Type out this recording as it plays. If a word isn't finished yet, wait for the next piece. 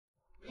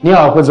你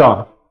好，辉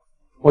总，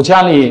我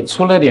家里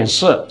出了点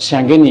事，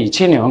想给你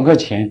借2万块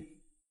钱。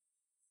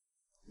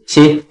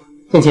行，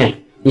倩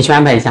倩，你去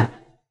安排一下。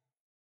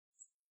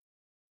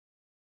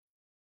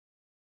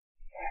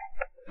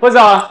辉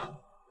总，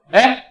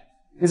哎，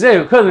你这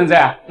有客人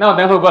在，那我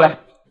等会过来。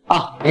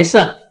哦，没事，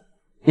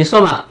你说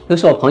嘛，都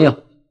是我朋友。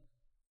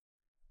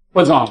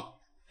辉总，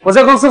我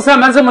在公司上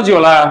班这么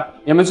久了，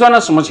也没赚到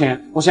什么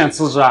钱，我想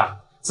辞职啊，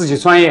自己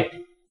创业。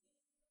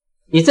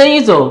你这一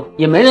走，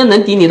也没人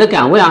能抵你的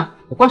岗位啊，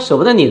我怪舍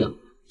不得你的。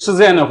是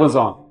这样的，辉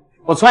总，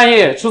我创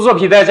业去做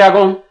皮带加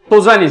工，多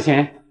赚点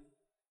钱。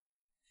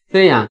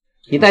这样，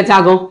皮带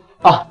加工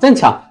哦，正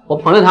巧我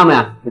朋友他们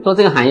啊，也做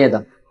这个行业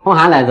的，同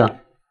行来着。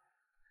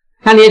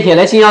看你也铁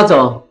了心要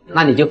走，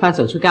那你就放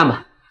手去干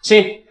吧。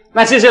行，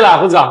那谢谢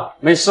了，辉总，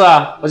没事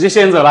啊，我就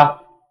先走了。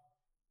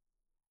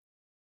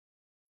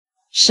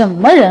什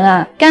么人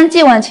啊，刚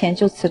借完钱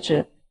就辞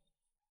职？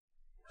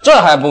这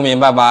还不明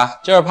白吧？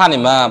就是怕你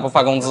们不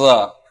发工资。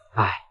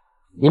哎，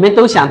你们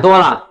都想多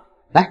了。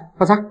来，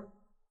喝茶。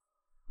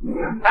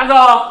谭总，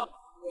哟，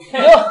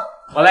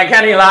我来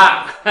看你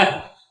了。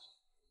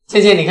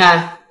倩倩，你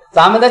看，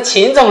咱们的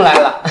秦总来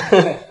了。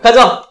何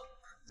总，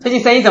最近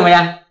生意怎么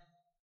样？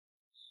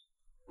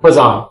辉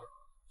总，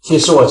其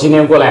实我今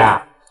天过来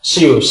啊，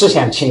是有事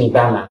想请你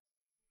帮忙。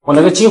我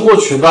那个进货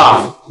渠道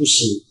不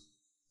行，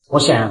我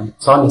想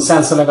找你上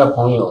次那个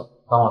朋友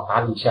帮我打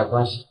理一下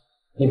关系，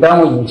你帮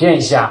我引荐一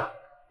下，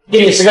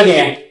给你10个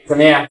点，怎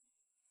么样？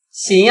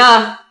行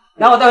啊，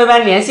那我待会帮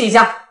你联系一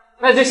下。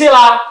那就谢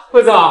啦，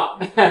辉总。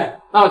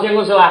那我先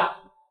过去了。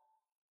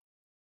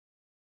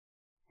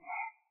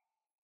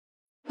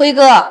辉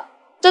哥，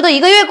这都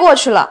1个月过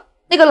去了，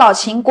那个老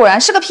秦果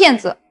然是个骗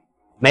子。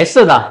没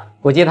事的，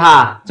估计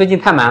他最近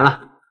太忙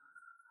了。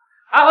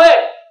阿辉，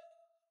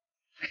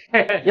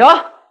哟，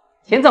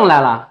秦总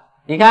来了，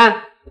你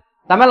看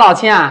咱们老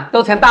秦啊，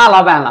都成大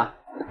老板了。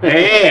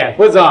哎，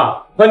辉总，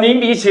和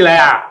您比起来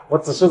啊，我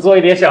只是做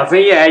一点小生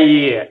意而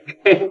已。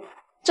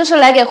这是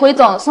来给辉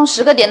总送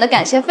10个点的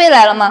感谢费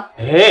来了吗？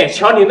哎，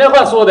瞧你那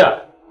话说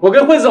的，我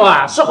跟辉总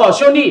啊是好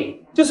兄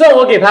弟，就算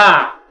我给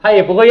他，他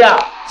也不会要，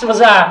是不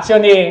是啊，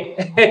兄弟？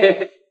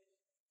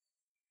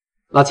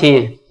老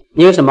秦，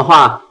你有什么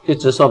话就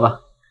直说吧。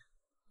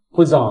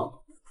辉总，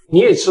你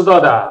也知道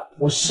的，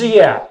我事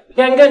业啊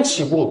刚刚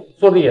起步，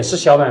做的也是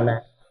小买卖，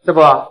对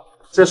不？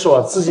这是我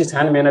自己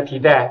厂里面的皮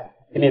带，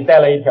给你带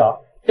了一条，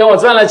等我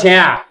赚了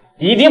钱啊，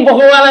一定不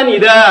会忘了你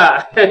的。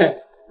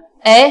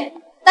哎，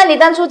那你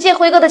当初借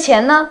辉哥的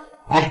钱呢？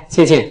哎，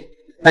倩倩，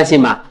放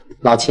心吧，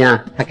老秦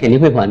啊，他肯定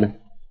会还的。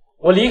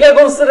我离开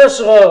公司的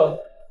时候，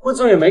辉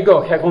总也没给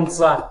我开工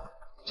资啊，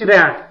就这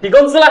样抵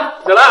工资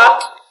了，走了啊。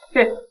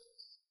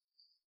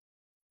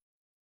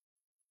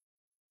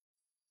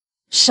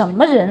什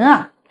么人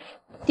啊，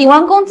抵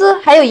完工资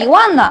还有1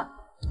万呢。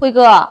辉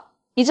哥，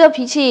你这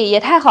脾气也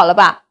太好了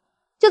吧，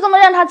就这么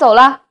让他走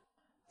了？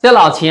这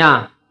老秦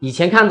啊，以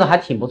前看着还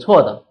挺不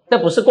错的，这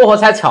不是过河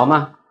拆桥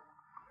吗？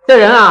这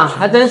人啊，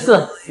还真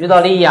是遇到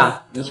利益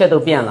啊，一切都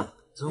变了。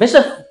没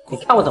事，你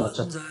看我怎么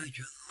治。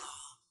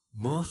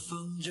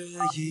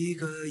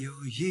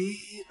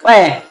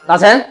喂，老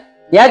陈，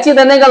你还记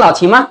得那个老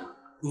秦吗？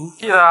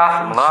记得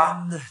啊，怎么了？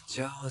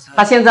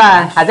他现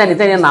在还在你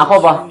这里拿货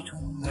不？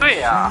对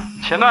呀，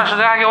前段时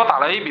间还给我打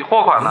了一笔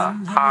货款呢，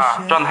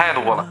他赚太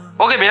多了，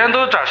我给别人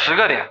都涨10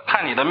个点，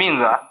看你的命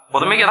子，我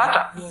都没给他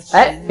涨。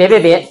哎，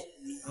别，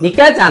你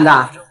该涨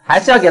的还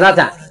是要给他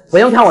涨，不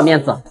用看我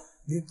面子。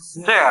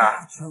这样啊，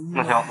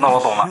那行，那我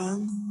懂了。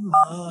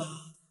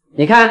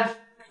你看，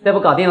这不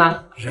搞定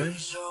了？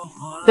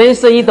真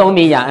是一斗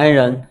米养恩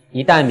人，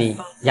一担米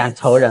养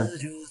仇人。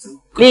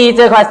利益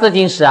这块试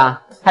金石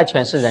啊，太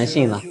诠释人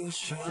性了。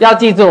要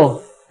记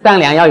住，善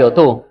良要有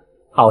度，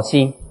好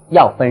心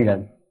要分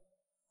人。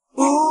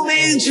无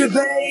名之辈，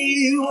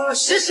我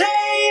是谁？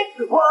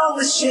忘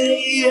了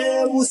谁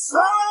也无所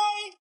谓。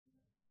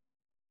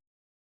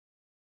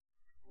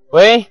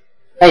喂，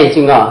哎，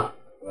金哥，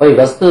我有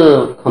个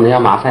事可能要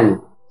麻烦你。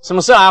什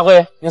么事啊，阿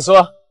辉？你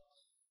说。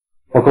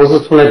我公司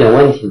出了点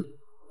问题，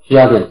需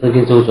要点资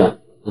金周转，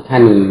你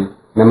看你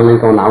能不能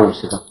给我拿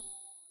50个？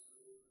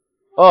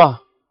哦，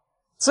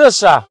这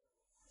事啊，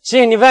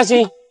行，你放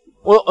心，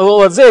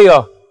我这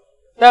有，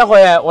待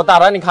会我打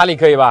到你卡里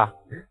可以吧？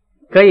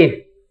可以，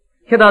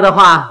听到的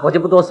话我就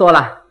不多说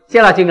了，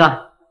谢了，金哥。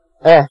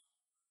哎，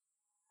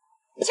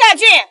夏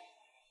俊，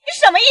你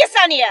什么意思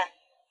啊你？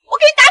我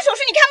给你打手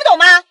势你看不懂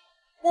吗？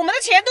我们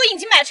的钱都已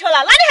经买车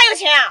了，哪里还有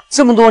钱啊？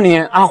这么多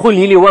年，阿辉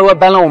里里外外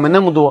帮了我们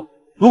那么多，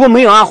如果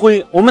没有阿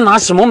辉，我们拿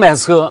什么买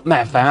车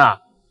买房啊？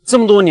这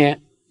么多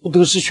年，不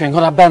都是全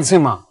靠他办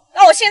成吗？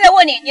那我现在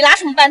问你，你拿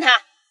什么办他？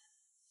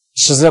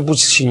实在不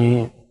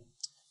行，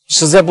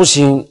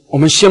我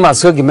们先把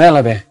车给卖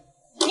了呗。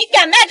你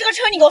敢卖这个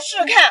车，你给我试试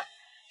看！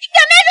你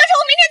敢卖这个车，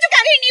我明天就敢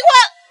跟你离婚！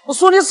我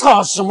说你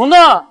吵什么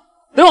呢？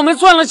等我们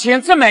赚了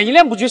钱再买一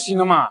辆不就行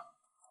了吗？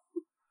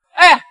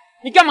哎，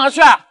你干嘛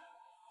去啊？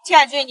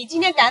夏俊，你今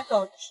天敢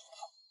走？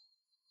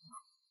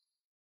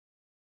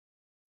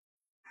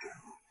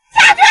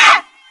夏俊，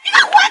你个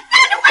混蛋，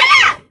你回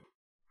来！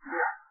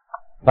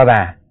老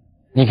板，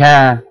你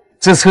看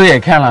这车也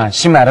看了，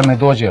新买的没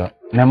多久，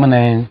能不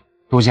能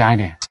多加一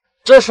点？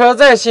这车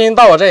再新，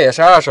到我这也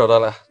是2手的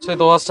了，最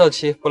多社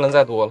漆，不能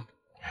再多了。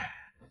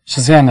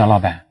是这样的，老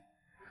板，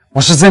我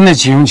是真的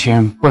急用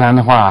钱，不然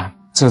的话，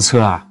这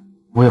车啊，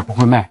我也不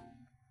会卖。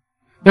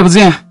要不这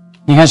样，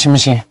你看行不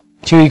行？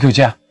就一口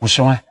价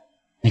50万，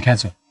你开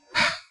走。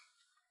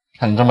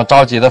看你这么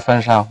着急的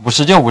份上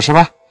，50就50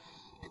吧，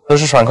都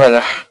是爽快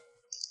人。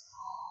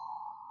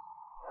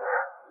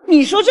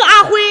你说这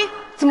阿辉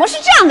怎么是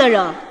这样的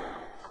人？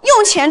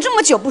用钱这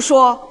么久不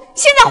说，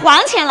现在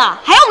还钱了，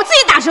还要我们自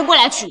己打车过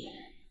来取。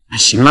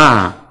行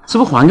啦，这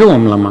不还给我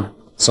们了吗？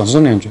少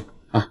说2句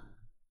啊。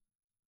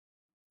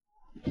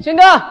军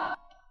哥，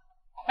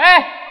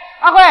哎，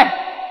阿辉，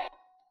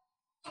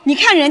你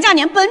看人家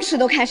连奔驰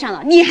都开上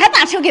了，你还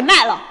把车给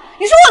卖了，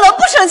你说我能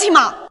不生气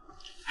吗？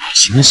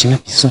行了行了，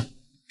别说。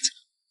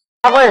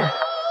阿辉，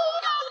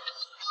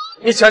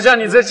你瞧瞧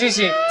你这记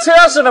性，车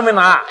钥匙都没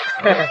拿。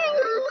嘿嘿，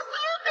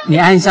你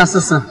按一下试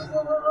试。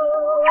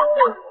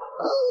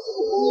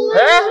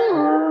哎，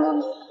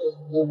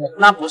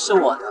那不是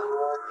我的，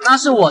那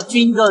是我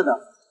军哥的，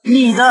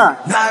你的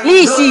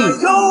利息。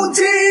有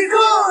几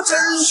个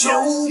真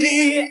兄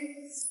弟，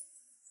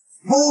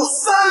不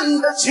散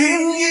的情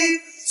谊，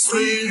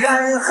虽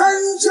然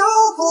很久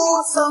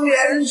不曾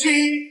联系。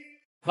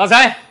老陈，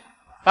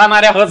帮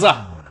拿点盒子。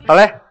好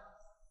嘞。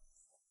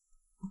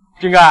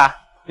军哥，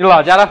你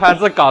老家的房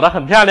子搞得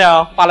很漂亮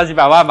哦，花了几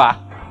百万吧？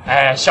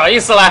哎，小意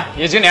思了，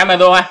也就200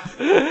多万。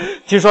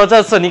听说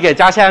这次你给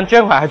家乡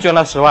捐款还捐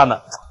了10万呢，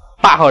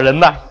大好人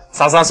呐！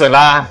洒洒水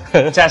啦，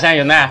家乡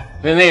有难，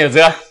人人有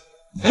责。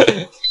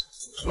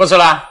过去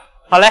了，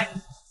好嘞。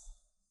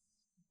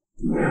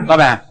老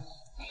板，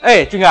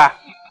哎，军哥，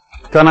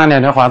多拿2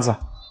条华子。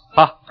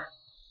好。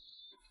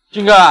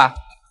军哥，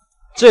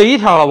只有1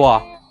条了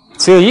不？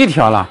只有1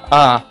条了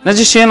啊，那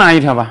就先拿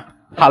1条吧。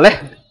好嘞。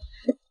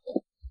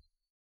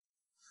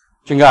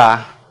军哥，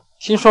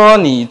听说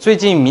你最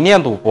近迷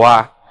恋赌博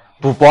啊？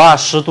赌博啊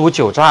，10赌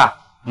9诈，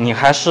你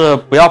还是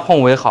不要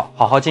碰为好，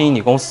好好经营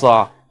你公司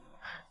啊。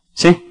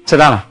行，知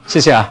道了，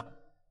谢谢啊。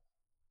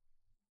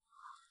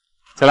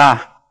走了，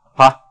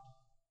好。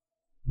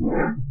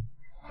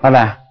老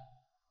板，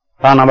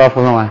帮我拿包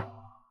芙蓉丸。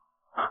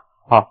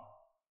好。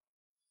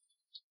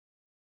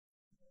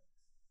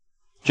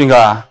军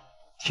哥，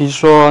听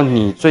说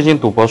你最近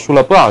赌博输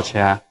了不少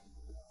钱，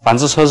房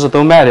子车子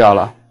都卖掉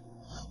了。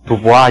赌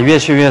博啊，越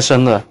陷越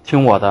深的，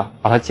听我的，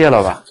把它戒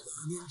了吧。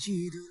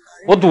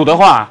我赌的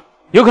话，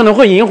有可能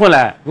会赢回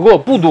来；如果我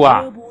不赌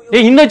啊，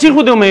连赢的机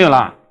会都没有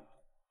了。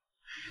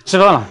知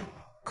道了。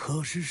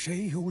可是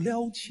谁又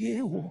了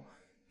解我？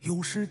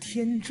又是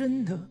天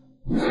真的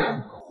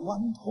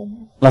顽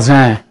童。老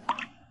陈，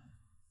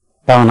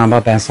帮我拿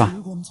包白砂。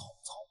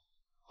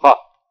好。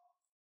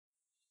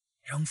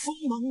让锋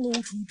芒露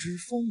出指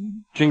缝。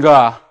军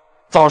哥，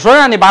早说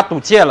让你把赌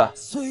戒了。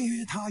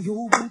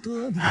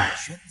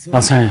老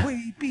陈，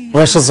我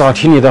要是早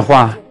听你的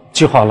话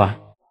就好了，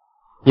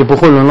也不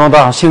会沦落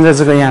到现在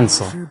这个样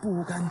子。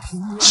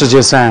世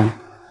界上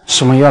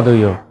什么药都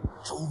有，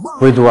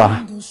唯独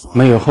啊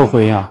没有后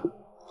悔药。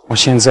我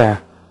现在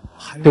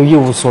都一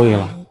无所有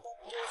了，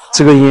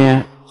这个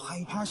烟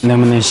能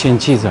不能先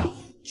记着？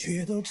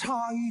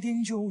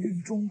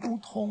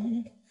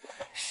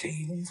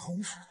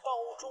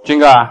军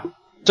哥，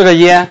这个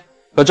烟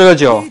和这个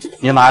酒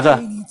你拿着，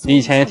你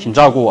以前也挺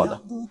照顾我的，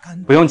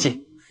不用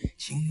记。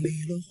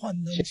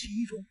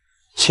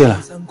谢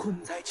了，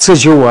这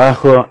酒我爱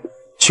喝，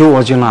酒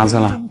我就拿着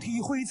了，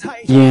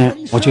烟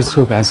我就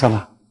抽白色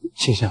了，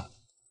谢谢。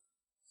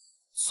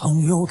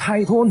总有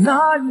太多男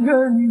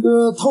人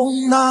的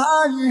痛，男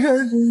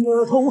人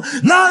的痛，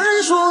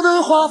难说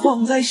的话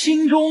放在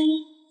心中。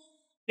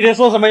今天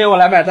说什么由我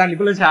来买单，你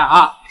不能抢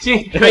啊！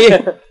行，可以。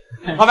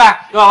老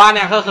板，给我挖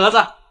2盒盒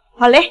子。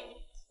好嘞。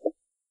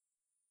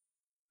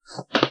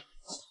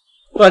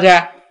多少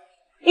钱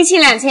？1期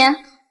2000。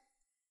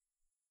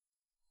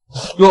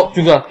哟，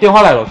军哥，电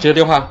话来了，接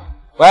电话。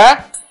喂，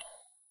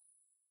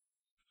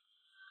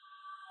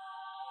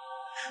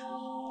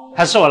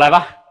还是我来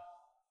吧。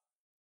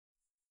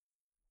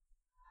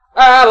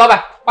哎，老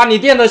板，把你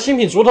店的新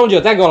品竹筒酒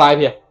再给我来1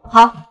瓶。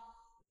好。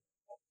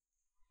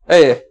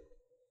哎，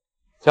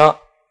行，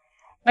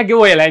那给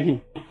我也来1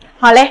瓶。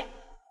好嘞。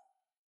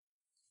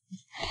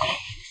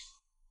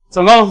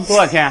总共多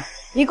少钱？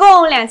一共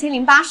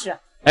2080。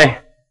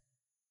哎，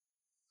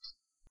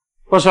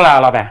过出来啊，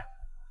老板。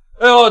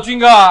哎呦，军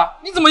哥，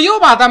你怎么又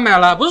把单买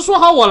了？不是说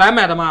好我来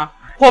买的吗？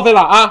破费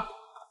了啊！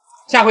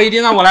下回一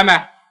定让我来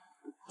买。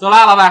走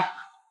啦，老板。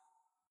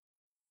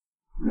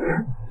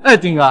哎，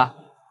军哥，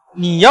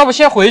你要不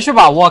先回去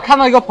吧，我看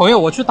到一个朋友，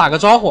我去打个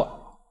招呼。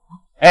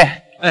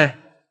哎，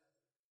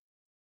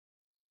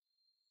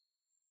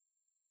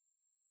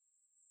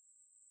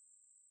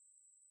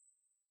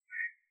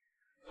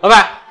老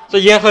板，这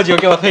烟和酒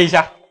给我退一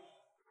下。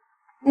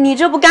你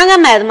这不刚刚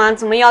买的吗？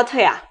怎么要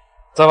退啊？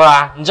怎么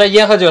啦？你这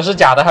烟和酒是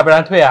假的，还不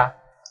让退啊？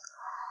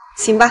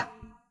行吧，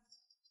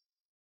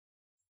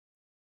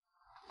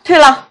退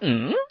了。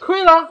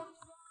退了？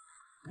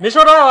没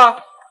收到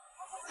啊？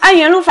按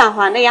原路返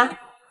还的呀。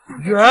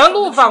原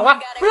路返还？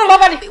不是老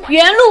板你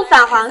原路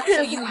返还退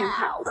的是凭票。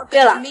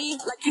对了，你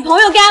朋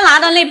友刚拿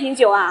的那瓶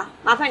酒啊，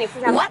麻烦你付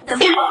下款。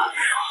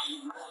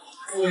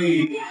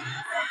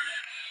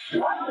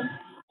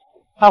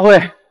阿辉，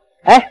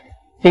哎，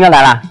金哥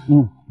来了。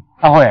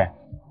阿辉，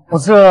我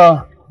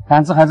这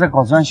单子还在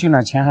搞装修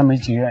呢，钱还没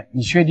结，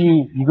你确定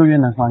1个月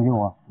能还给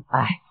我？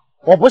哎，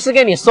我不是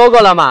跟你说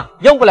过了吗？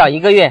用不了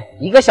1个月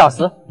，1个小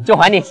时就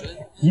还你。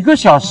1个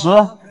小时？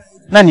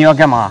那你要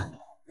干嘛？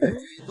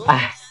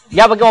哎，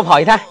要不跟我跑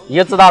一趟，你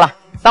就知道了。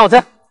上我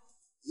车。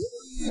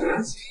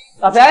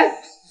老陈，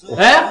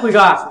哎，辉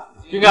哥，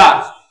军哥，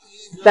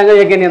上个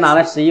月给你拿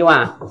了11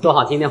万，说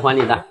好今天还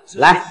你的，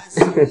来，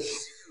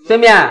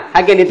顺便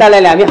还给你带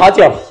来2瓶好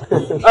酒。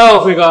哦，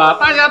辉哥，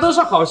大家都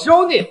是好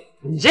兄弟，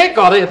你这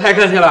搞得也太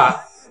客气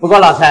了。不过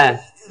老陈，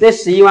这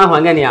11万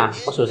还给你啊，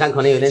我手上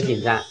可能有点紧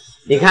张，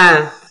你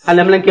看还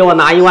能不能给我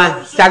拿1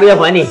万，下个月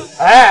还你？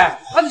哎，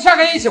那就下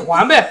个月一起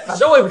还呗，反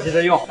正我也不急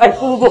着用。哎，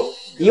不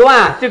，1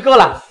万就够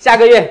了，下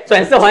个月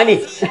准时还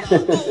你。行，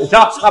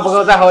那不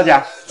够再和我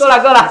讲。够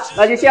了，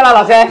那就谢了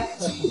老陈。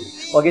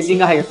我跟金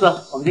哥还有事，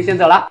我们就先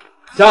走了。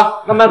行，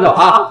慢慢走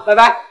啊，拜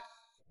拜。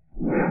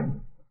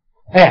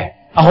哎，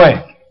阿辉，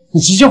你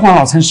直接还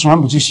老陈10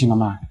万不就行了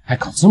吗？还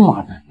搞这么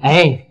麻烦？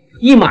哎，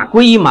一码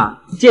归一码，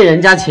借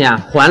人家钱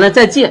啊，还了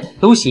再借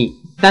都行，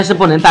但是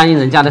不能答应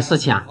人家的事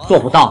情啊，做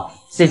不到。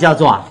这叫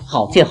做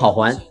好借好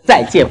还，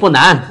再借不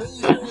难。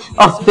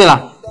哦，对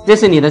了，这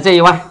是你的这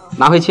1万，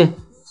拿回去。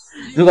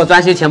如果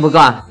装修钱不够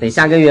啊，等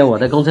下个月我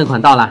的工程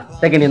款到了，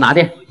再给你拿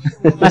点。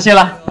那谢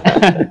了。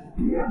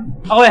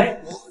阿辉，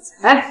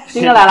哎，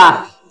金哥来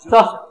了，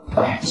坐。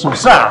什么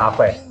事啊，阿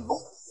辉？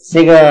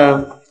这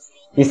个，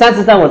你上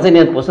次在我这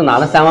边不是拿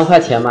了3万块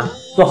钱吗？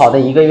说好的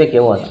1个月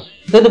给我的，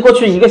这都过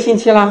去1个星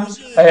期了。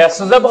哎呀，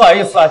实在不好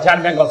意思啊，家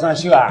里面搞装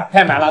修啊，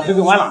太忙了，都给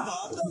忘了。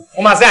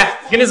我马上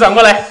给你转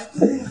过来。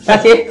那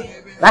行，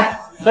来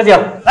喝酒，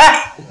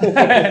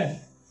来。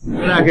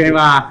那可以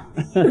吧？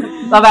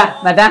老板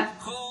买单。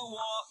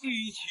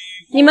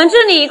你们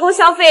这里一共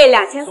消费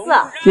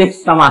2400。行，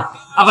上马。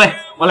阿辉，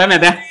我来买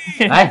单。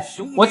哎，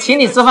我请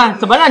你吃饭，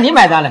怎么让你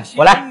买单了？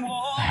我来。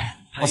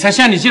我才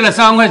向你借了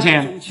3万块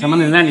钱，怎么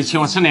能让你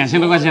请我吃2000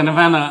多块钱的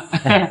饭呢？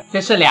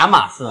这是2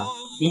码事，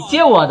你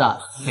借我的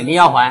肯定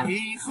要还，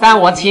但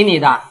我请你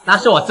的那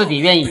是我自己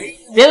愿意。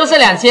别说是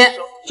2000，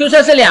就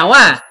算是2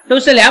万，都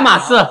是2码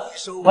事。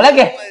我来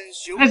给。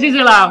那谢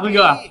谢了，辉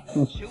哥。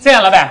这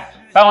样，老板，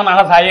帮我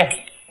拿个茶叶，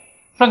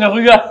送给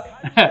辉哥。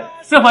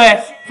这回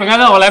总该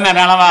让我来买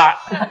单了吧？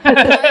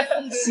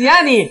行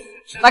啊你，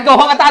来给我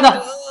换个大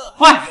的，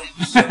换。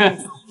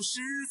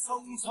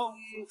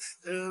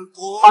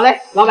好嘞，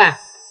老板，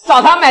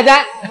找他买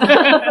单。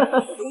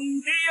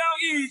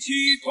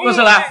不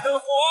是了。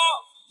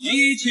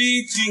一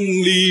起经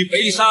历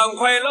悲伤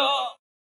快乐。